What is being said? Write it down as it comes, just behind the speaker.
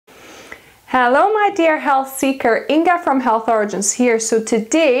Hello my dear health seeker, Inga from Health Origins here. So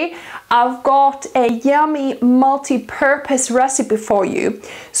today I've got a yummy multi-purpose recipe for you.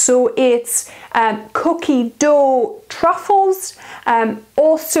 So it's cookie dough truffles,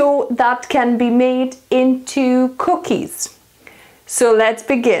 also that can be made into cookies. So let's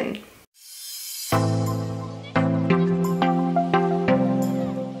begin.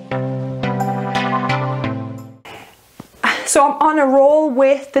 So I'm on a roll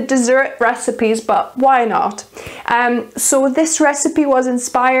with the dessert recipes, but why not? So this recipe was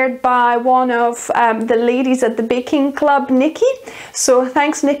inspired by one of the ladies at the baking club, Nikki. So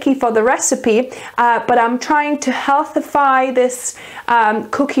thanks Nikki for the recipe, but I'm trying to healthify this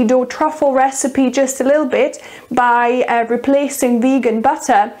cookie dough truffle recipe just a little bit by replacing vegan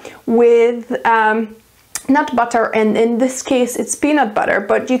butter with nut butter, and in this case it's peanut butter,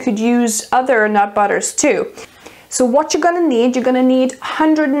 but you could use other nut butters too. So what you're going to need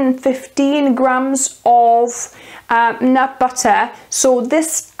 115 grams of nut butter. So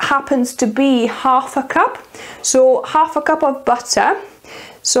this happens to be half a cup. So half a cup of butter.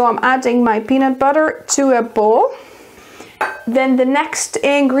 So I'm adding my peanut butter to a bowl. Then the next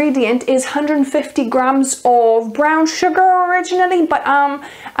ingredient is 150 grams of brown sugar originally, but I'm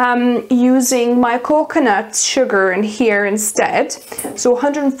using my coconut sugar in here instead. So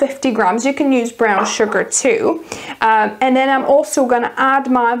 150 grams, you can use brown sugar too. And then I'm also going to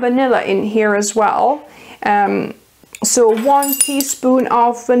add my vanilla in here as well. So 1 teaspoon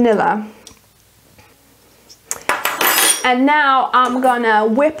of vanilla. And now I'm gonna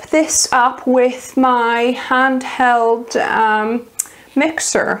whip this up with my handheld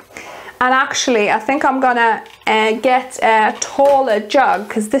mixer. And actually, I think I'm gonna get a taller jug,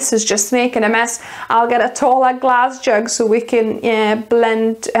 because this is just making a mess. I'll get a taller glass jug so we can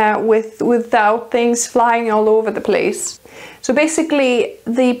blend without things flying all over the place. So basically,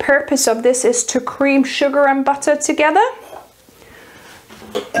 the purpose of this is to cream sugar and butter together.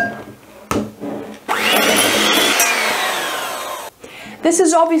 This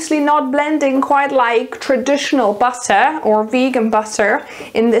is obviously not blending quite like traditional butter or vegan butter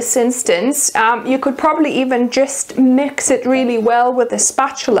in this instance. You could probably even just mix it really well with a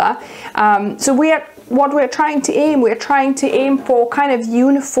spatula. So what we're trying to aim for kind of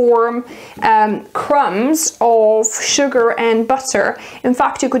uniform crumbs of sugar and butter. In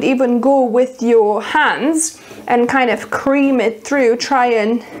fact, you could even go with your hands and kind of cream it through, try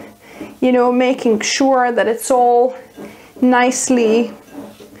and, you know, making sure that it's all nicely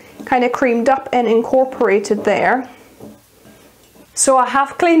kind of creamed up and incorporated there. So I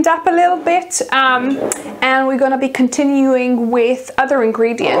have cleaned up a little bit, and we're going to be continuing with other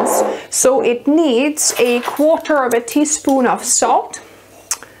ingredients. So it needs 1/4 teaspoon of salt.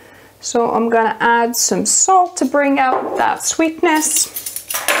 So I'm going to add some salt to bring out that sweetness.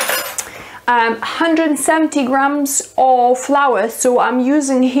 170 grams of flour. So I'm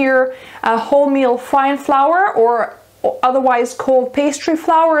using here wholemeal fine flour, or otherwise called pastry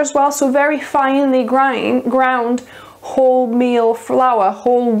flour as well. So very finely ground wholemeal flour,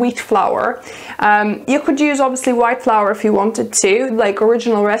 whole wheat flour. You could use obviously white flour if you wanted to, like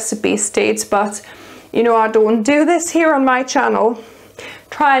original recipe states, but you know, I don't do this here on my channel.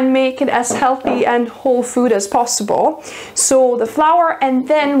 Try and make it as healthy and whole food as possible. So the flour, and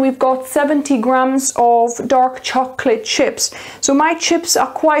then we've got 70 grams of dark chocolate chips. So my chips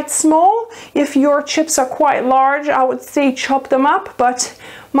are quite small. If your chips are quite large, I would say chop them up, but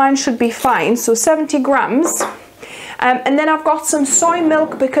mine should be fine. So 70 grams. And then I've got some soy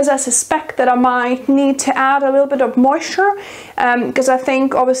milk, because I suspect that I might need to add a little bit of moisture, because I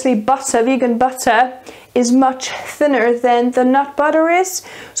think obviously butter, vegan butter, is much thinner than the nut butter is.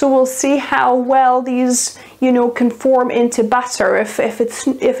 So we'll see how well these, you know, can form into batter. If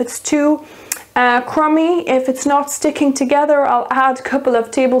it's too crummy, if it's not sticking together, I'll add a couple of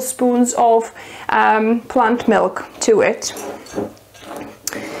tablespoons of plant milk to it.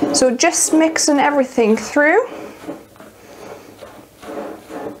 So just mixing everything through.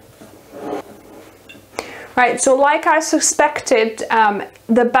 Right, so like I suspected,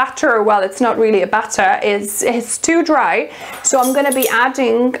 the batter, well, it's not really a batter, it's too dry. So I'm going to be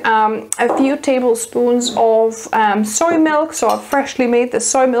adding a few tablespoons of soy milk. So I've freshly made the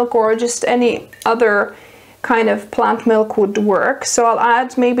soy milk, or just any other kind of plant milk would work. So I'll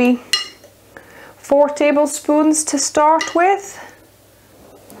add maybe 4 tablespoons to start with.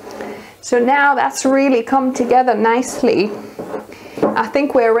 So now that's really come together nicely. I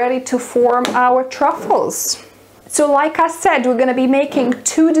think we're ready to form our truffles. So like I said, we're going to be making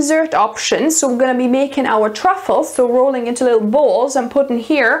 2 dessert options. So we're going to be making our truffles, so rolling into little balls and putting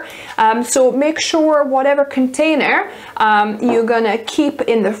here. So make sure whatever container you're going to keep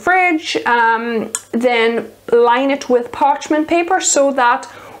in the fridge, then line it with parchment paper so that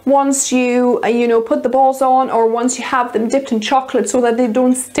once you put the balls on, or once you have them dipped in chocolate, so that they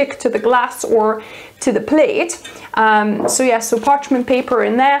don't stick to the glass or to the plate. So yeah, so parchment paper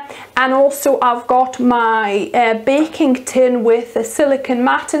in there. And also I've got my baking tin with a silicone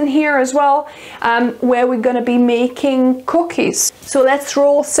mat in here as well, where we're going to be making cookies. So let's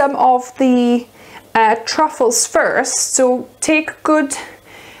roll some of the truffles first. So take a good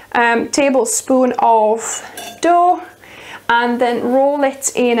tablespoon of dough, and then roll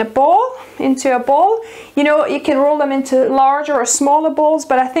it into a ball. You know, you can roll them into larger or smaller balls,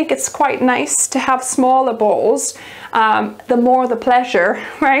 but I think it's quite nice to have smaller balls. The more the pleasure,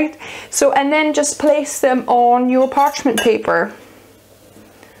 right? So, and then just place them on your parchment paper.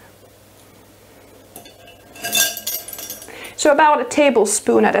 So about a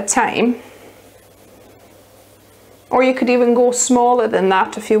tablespoon at a time. Or you could even go smaller than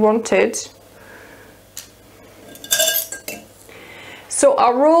that if you wanted. So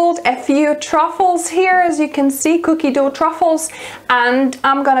I rolled a few truffles here, as you can see, cookie dough truffles, and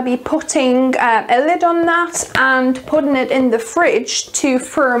I'm gonna be putting a lid on that and putting it in the fridge to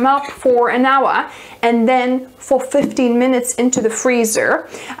firm up for an hour, and then for 15 minutes into the freezer.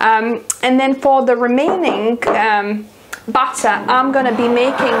 And then for the remaining batter, I'm gonna be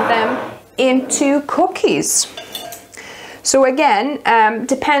making them into cookies. So again,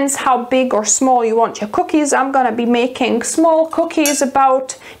 depends how big or small you want your cookies. I'm gonna be making small cookies, about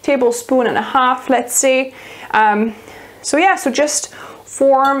 1.5 tablespoons, let's say. So yeah, so just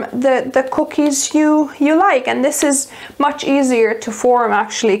form the cookies you like. And this is much easier to form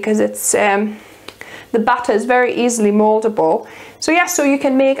actually, because it's the batter is very easily moldable. So yeah, so you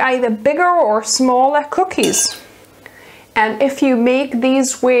can make either bigger or smaller cookies. And if you make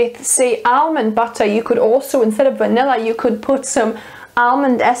these with, say, almond butter, you could also, instead of vanilla, you could put some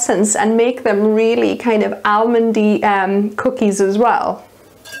almond essence and make them really kind of almondy cookies as well.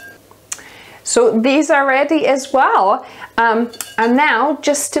 So these are ready as well. And now,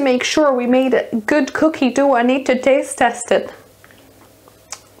 just to make sure we made a good cookie dough, I need to taste test it.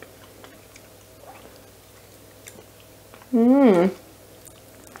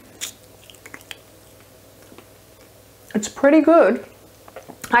 It's pretty good.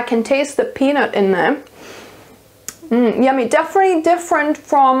 I can taste the peanut in there. Yummy. Definitely different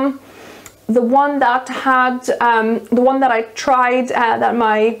from the one that had the one that I tried that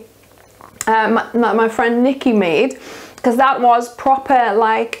my friend Nikki made, because that was proper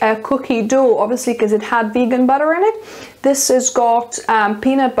like a cookie dough, obviously, because it had vegan butter in it. This has got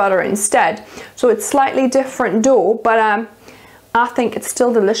peanut butter instead, so it's slightly different dough, but I think it's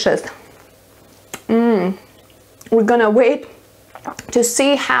still delicious. We're gonna wait to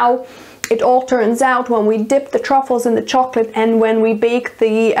see how it all turns out when we dip the truffles in the chocolate and when we bake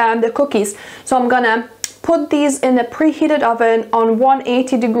the cookies. So I'm gonna put these in a preheated oven on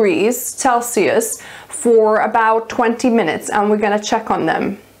 180 degrees Celsius for about 20 minutes, and we're gonna check on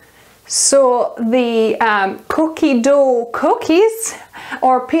them. So the cookie dough cookies,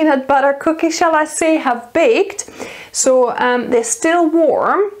 or peanut butter cookies shall I say, have baked. So they're still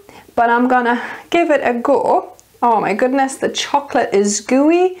warm, but I'm gonna give it a go. Oh my goodness, the chocolate is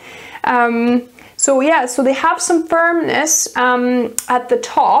gooey. So yeah, so they have some firmness at the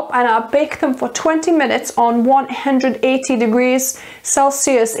top, and I'll bake them for 20 minutes on 180 degrees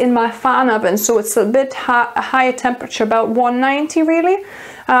Celsius in my fan oven. So it's a bit higher temperature, about 190 really.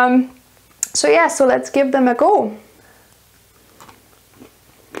 So yeah, so let's give them a go.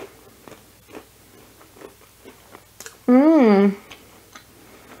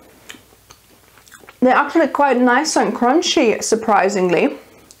 They're actually quite nice and crunchy, surprisingly.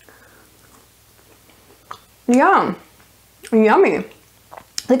 Yeah, yummy.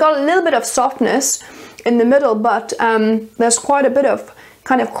 They got a little bit of softness in the middle, but there's quite a bit of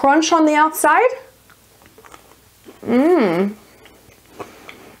kind of crunch on the outside.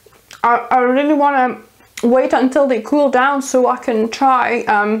 I really want to wait until they cool down so I can try,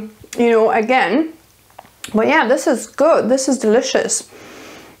 you know, again. But yeah, this is good. This is delicious.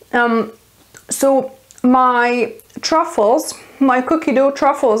 So my truffles, my cookie dough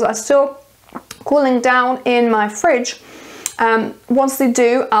truffles, are still cooling down in my fridge. Once they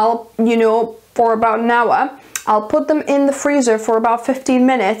do, I'll, you know, for about an hour, I'll put them in the freezer for about 15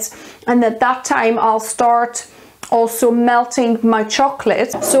 minutes, and at that time I'll start also melting my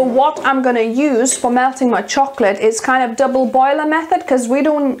chocolate. So what I'm going to use for melting my chocolate is kind of double boiler method, because we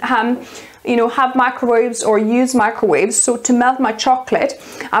don't you know, have microwaves or use microwaves. So to melt my chocolate,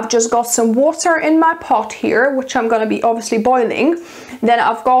 I've just got some water in my pot here, which I'm going to be obviously boiling. Then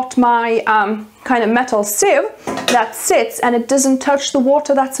I've got my kind of metal sieve that sits and it doesn't touch the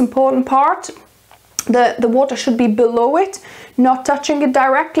water. That's the important part. The water should be below it, not touching it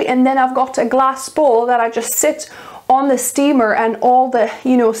directly. And then I've got a glass bowl that I just sit on the steamer, and all the,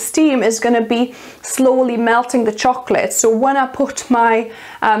 you know, steam is going to be slowly melting the chocolate. So when I put my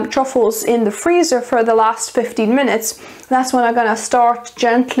truffles in the freezer for the last 15 minutes, that's when I'm going to start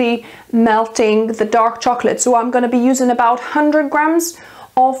gently melting the dark chocolate. So I'm going to be using about 100 grams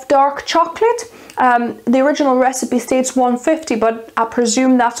of dark chocolate. The original recipe states 150, but I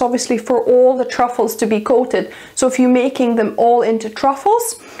presume that's obviously for all the truffles to be coated. So if you're making them all into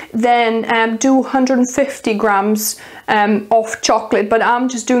truffles, then do 150 grams of chocolate, but I'm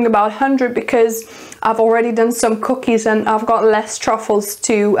just doing about 100 because I've already done some cookies and I've got less truffles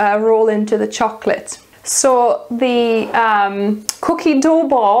to roll into the chocolate. So the cookie dough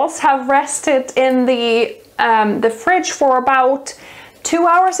balls have rested in the fridge for about 2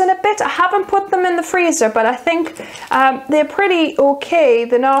 hours and a bit. I haven't put them in the freezer, but I think they're pretty okay.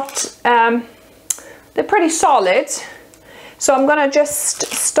 They're not, they're pretty solid. So I'm gonna just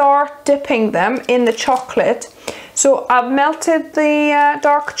start dipping them in the chocolate. So I've melted the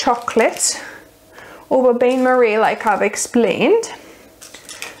dark chocolate over bain-marie like I've explained.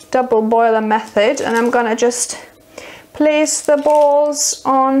 Double boiler method, and I'm gonna just place the balls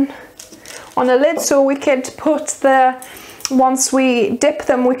on a lid so we could put the, once we dip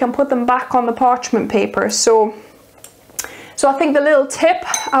them, we can put them back on the parchment paper. So I think the little tip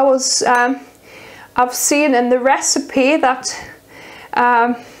I was I've seen in the recipe that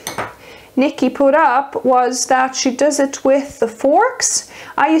Nikki put up was that she does it with the forks.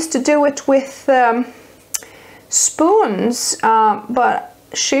 I used to do it with spoons, but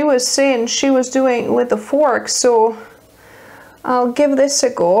she was saying she was doing it with the forks, so I'll give this a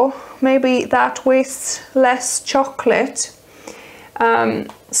go. Maybe that wastes less chocolate.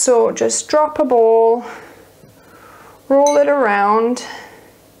 So just drop a ball, roll it around,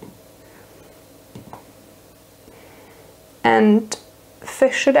 and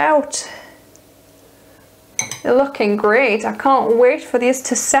fish it out. They're looking great. I can't wait for these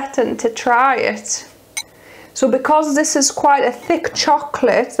to set and to try it. So because this is quite a thick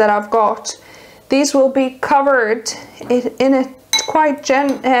chocolate that I've got, these will be covered in it quite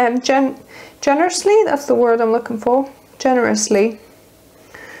generously. That's the word I'm looking for. Generously.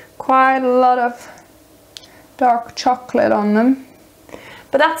 Quite a lot of dark chocolate on them.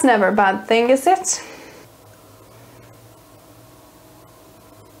 But that's never a bad thing, is it?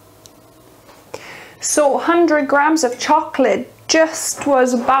 So 100 grams of chocolate just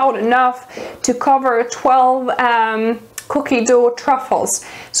was about enough to cover 12 cookie dough truffles.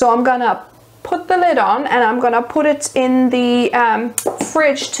 So I'm gonna put the lid on and I'm gonna put it in the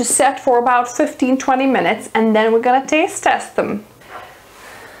fridge to set for about 15-20 minutes, and then we're gonna taste test them.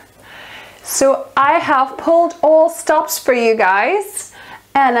 So I have pulled all stops for you guys,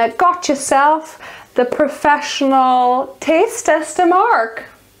 and I got yourself the professional taste tester Mark.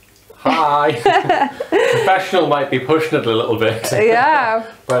 Hi. Professional might be pushing it a little bit. Yeah.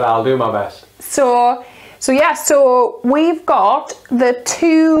 But I'll do my best. So yeah, so we've got the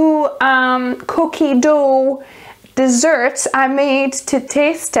two cookie dough desserts I made to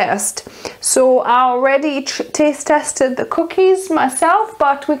taste test. So I already taste tested the cookies myself,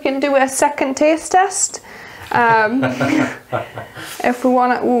 but we can do a second taste test if we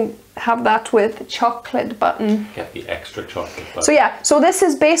want to. We'll have that with chocolate button. Get the extra chocolate button. So yeah, so this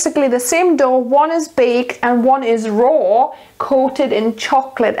is basically the same dough. One is baked and one is raw, coated in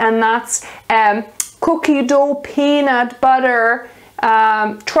chocolate, and that's cookie dough peanut butter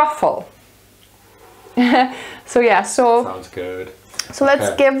truffle. So yeah, so sounds good. So let's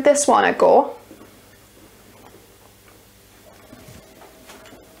give this one a go.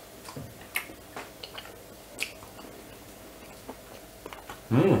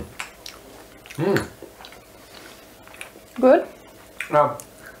 Good. Now,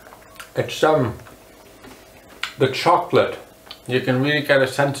 it's the chocolate. You can really get a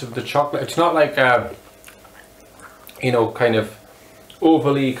sense of the chocolate. It's not like you know, kind of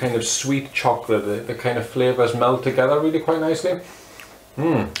overly kind of sweet chocolate. The kind of flavors melt together really quite nicely.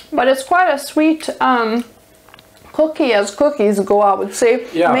 But it's quite a sweet cookie as cookies go, I would say.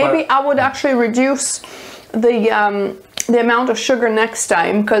 Yeah, maybe I would actually reduce the the amount of sugar next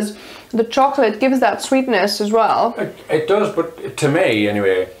time, because the chocolate gives that sweetness as well. It does, but to me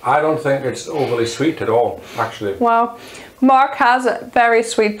anyway, I don't think it's overly sweet at all, actually. Well, Mark has a very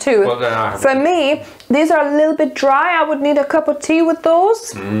sweet tooth. Well, then I have For me, these are a little bit dry. I would need a cup of tea with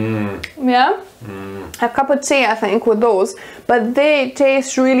those. Yeah? A cup of tea, I think, with those. But they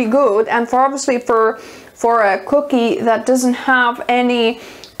taste really good. And obviously for a cookie that doesn't have any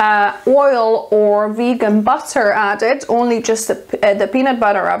oil or vegan butter added, only just the peanut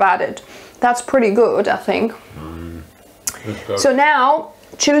butter I've added. That's pretty good, I think. Good. So now,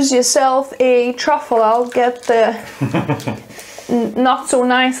 choose yourself a truffle. I'll get the not so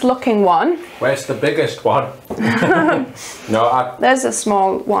nice looking one. Where's the biggest one? No, There's a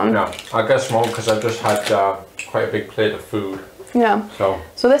small one. No, I guess small because I just had quite a big plate of food. Yeah.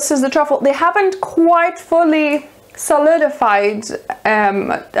 So this is the truffle. They haven't quite fully solidified.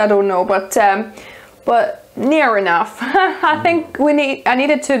 I don't know, but near enough. I think I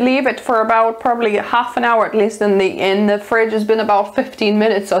needed to leave it for about probably half an hour at least in the fridge. Has been about 15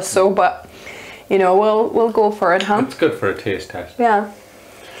 minutes or so, but you know, we'll go for it, huh? It's good for a taste test. Yeah.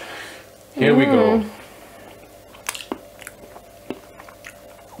 Here we go.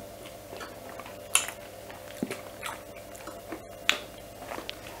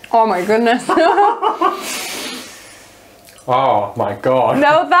 Oh my goodness. Oh my God.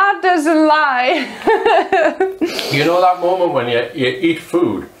 No, that doesn't lie. You know that moment when you eat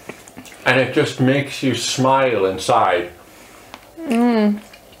food and it just makes you smile inside? My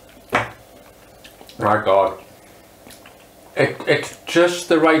God. It's just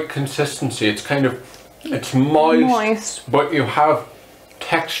the right consistency. It's kind of, it's moist. But you have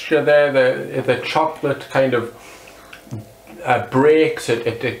texture there. The chocolate kind of breaks.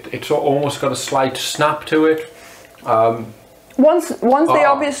 It's almost got a slight snap to it. Once they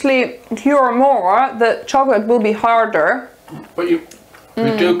obviously cure more, the chocolate will be harder. But you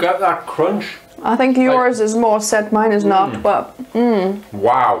do get that crunch. I think yours is more set, mine is not, but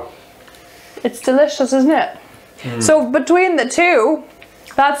Wow. it's delicious, isn't it? So between the two,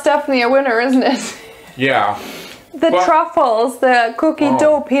 that's definitely a winner, isn't it? Yeah. The truffles, the cookie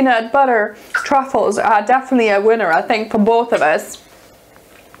dough peanut butter truffles are definitely a winner, I think, for both of us.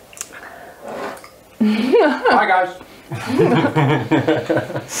 Bye guys.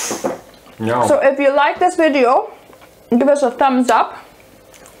 No. So if you like this video, give us a thumbs up.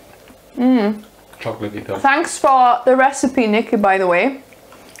 Chocolatey thumb. Thanks for the recipe, Nikki, by the way.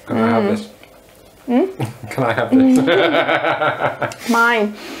 Can I have this? Can I have this?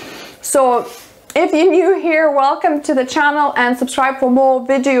 Mine. So if you're new here, welcome to the channel and subscribe for more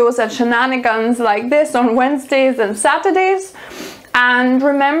videos and shenanigans like this on Wednesdays and Saturdays. And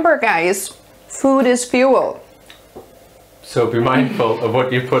remember, guys, food is fuel. So be mindful of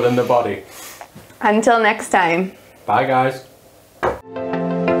what you put in the body. Until next time. Bye guys.